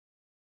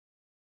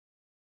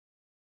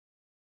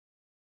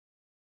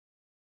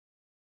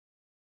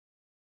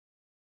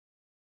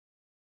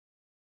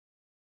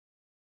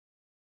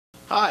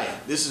Hi,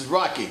 this is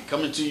Rocky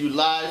coming to you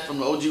live from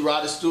the OG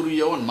Rider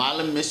Studio in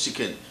Milan,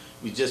 Michigan.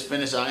 We just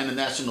finished our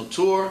international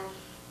tour.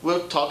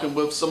 We're talking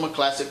with some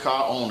classic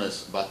car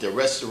owners about their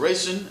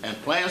restoration and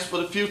plans for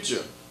the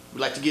future. We'd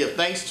like to give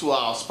thanks to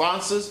our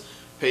sponsors,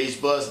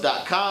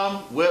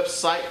 PageBuzz.com,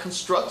 Website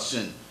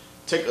Construction.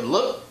 Take a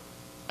look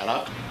at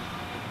our...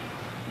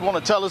 You want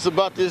to tell us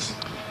about this?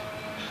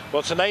 Well,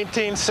 it's a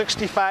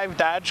 1965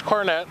 Dodge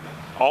Coronet,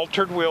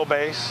 altered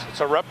wheelbase. It's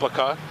a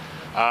replica.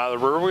 The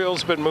rear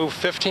wheel's been moved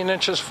 15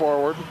 inches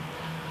forward.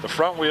 The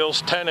front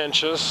wheel's 10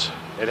 inches.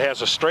 It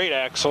has a straight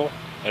axle,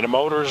 and the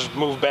motor's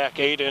moved back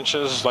 8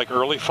 inches like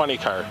early funny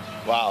car.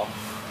 Wow.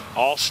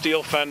 All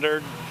steel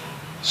fendered,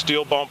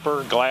 steel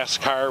bumper, glass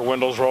car,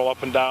 windows roll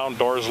up and down,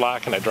 doors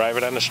lock, and I drive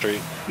it on the street.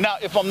 Now,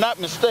 if I'm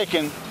not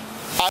mistaken,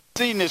 I've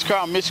seen this car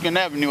on Michigan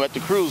Avenue at the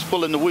cruise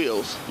pulling the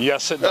wheels.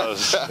 Yes, it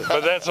does,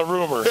 but that's a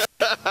rumor.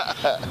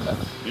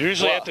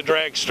 Usually at the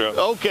drag strip.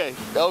 Okay,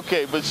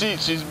 but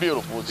she's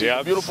beautiful. She's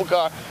a beautiful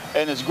car,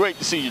 and it's great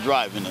to see you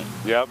driving it.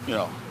 Yep. You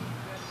know,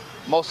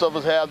 most of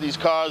us have these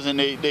cars and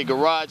they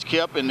garage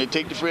kept, and they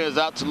take the friends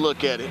out to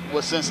look at it.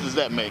 What sense does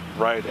that make?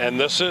 Right, and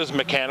this is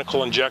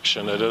mechanical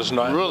injection. It is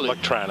not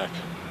electronic.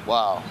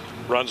 Wow.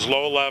 Runs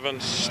low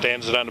 11s,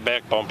 stands it on the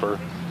back bumper.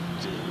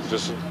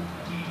 Just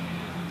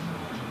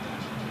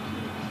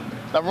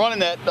now running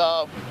that,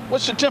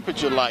 what's your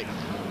temperature like?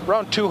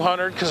 Around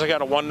 200, because I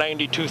got a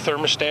 192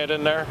 thermostat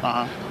in there.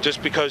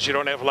 Just because you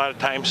don't have a lot of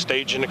time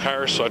staging the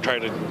car, so I try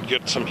to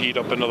get some heat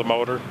up into the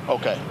motor.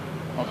 Okay.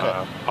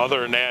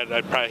 Other than that,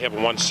 I'd probably have a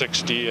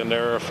 160 in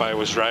there if I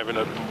was driving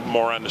it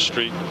more on the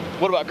street.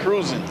 What about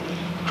cruising?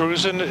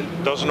 Cruising,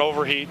 it doesn't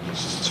overheat.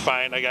 It's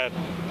fine. I got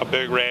a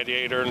big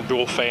radiator and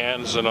dual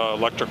fans and an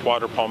electric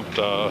water pump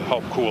to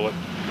help cool it.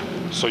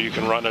 So you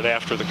can run it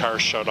after the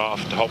car's shut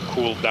off to help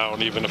cool it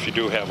down. Even if you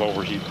do have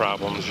overheat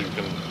problems, you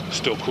can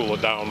still cool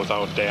it down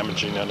without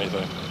damaging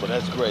anything. Well,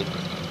 that's great.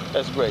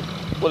 That's great.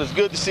 Well, it's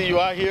good to see you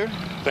out here.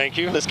 Thank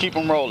you. Let's keep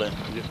them rolling.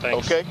 Yeah,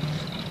 thanks. Okay?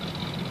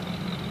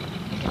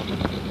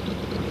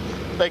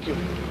 Thank you.